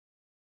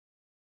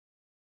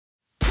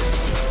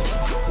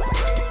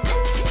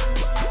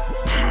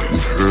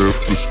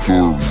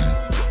story,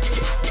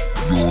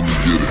 you only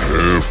get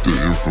half the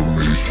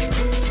information.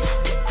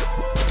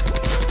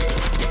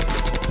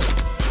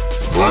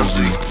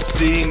 Buzzy.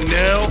 See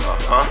now,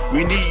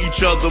 we need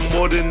each other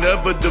more than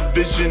ever. The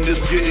vision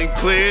is getting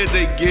clear.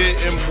 They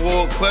getting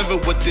more clever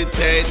with their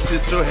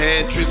tactics or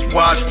hatchets.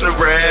 Watch the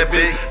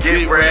rabbit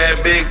get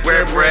rabid,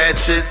 grab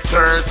ratchets,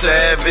 turn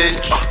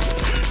savage.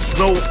 It's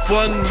no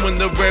fun when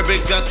the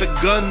rabbit got the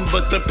gun,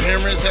 but the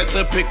parents had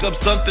to pick up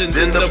something.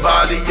 Then the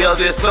body of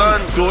their son.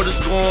 Daughter's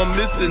gone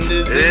missing.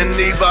 Is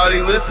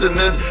anybody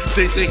listening?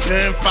 Think they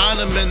can't find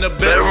him in the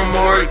bedroom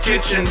or a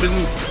kitchen? But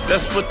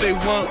that's what they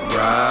want,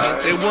 right?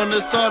 They want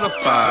us all to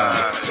fight.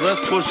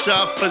 Let's go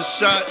shot for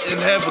shot and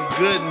have a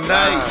good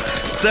night.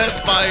 Set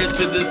fire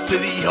to the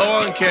city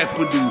hall and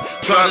capital.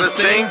 Try to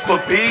sing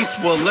for peace.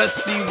 Well, let's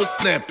see what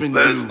snapping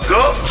do. Let's go.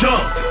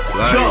 Jump,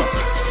 jump.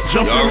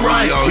 Jumping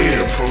right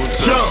here,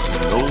 jump,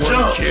 no one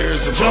jump,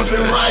 cares about jumping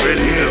that right shit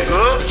here,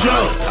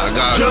 jump, I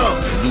got jump,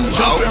 a new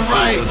jumping outfit,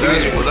 right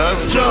that's here,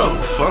 whatever. jump,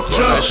 Fuck all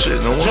jump, that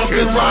shit. No one jumping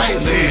cares about right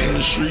niggas here. in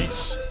the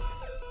streets.